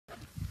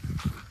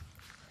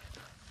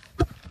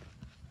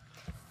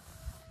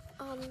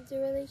the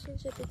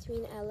relationship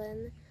between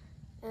Ellen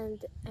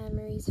and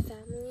Anne-Marie's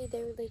family,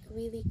 they're like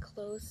really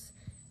close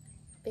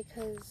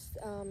because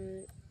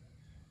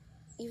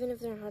even if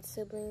they're not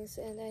siblings,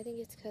 and I think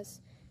it's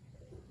because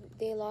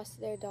they lost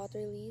their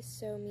daughter Lise,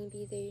 so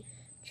maybe they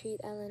treat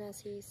Ellen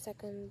as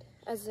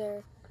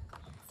their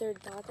third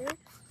daughter,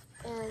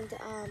 and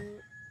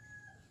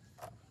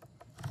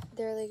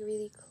they're like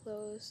really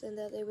close, and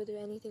that they would do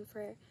anything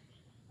for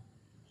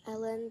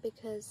Ellen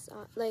because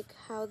like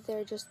how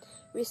they're just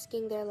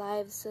risking their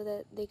lives so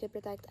that they could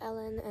protect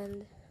Ellen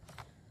and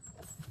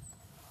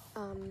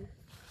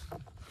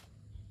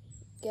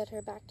get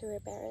her back to her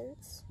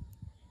parents.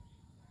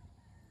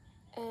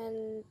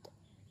 And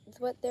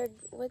what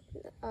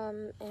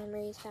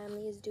Anne-Marie's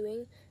family is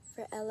doing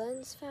for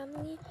Ellen's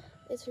family,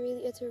 it's a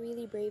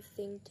really brave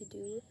thing to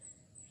do.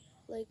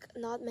 Like,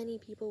 not many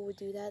people would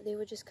do that. They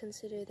would just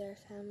consider their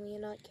family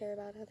and not care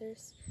about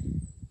others,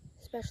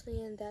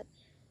 especially in that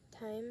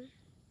time,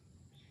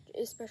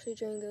 especially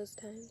during those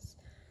times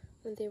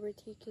when they were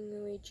taking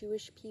away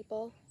Jewish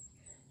people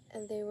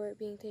and they were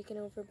being taken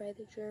over by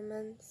the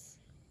Germans.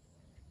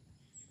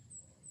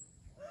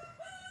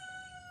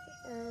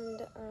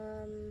 And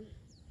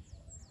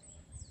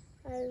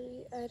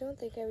I don't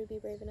think I would be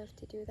brave enough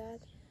to do that.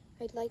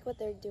 I'd like what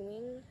they're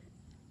doing,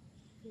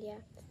 yeah.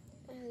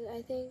 And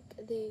I think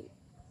they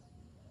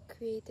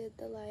created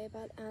the lie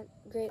about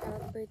Great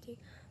Aunt Bertie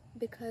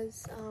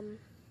because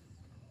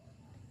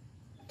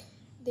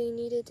they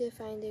needed to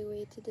find a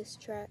way to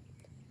distract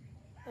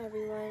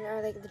everyone,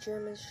 or like the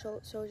German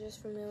soldiers,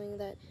 from knowing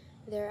that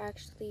they're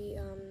actually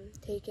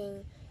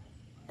taking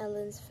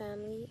Ellen's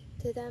family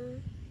to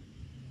them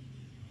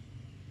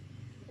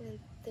and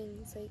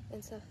things like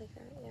and stuff like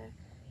that, yeah.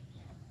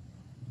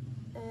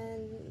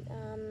 And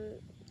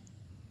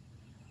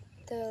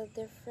the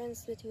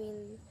difference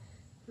between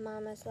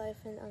Mama's life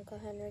and Uncle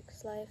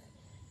Henrik's life,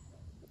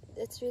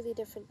 it's really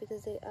different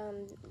because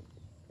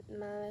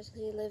Mama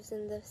actually lives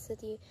in the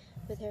city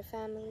with her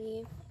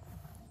family,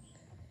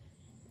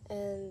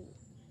 and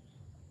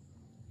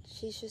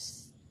she's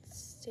just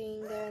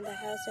staying there in the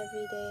house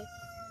every day,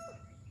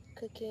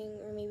 cooking,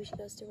 or maybe she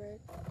goes to work.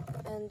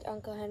 And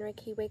Uncle Henrik,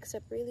 he wakes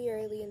up really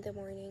early in the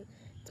morning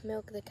to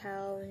milk the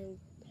cow and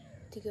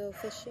to go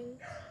fishing.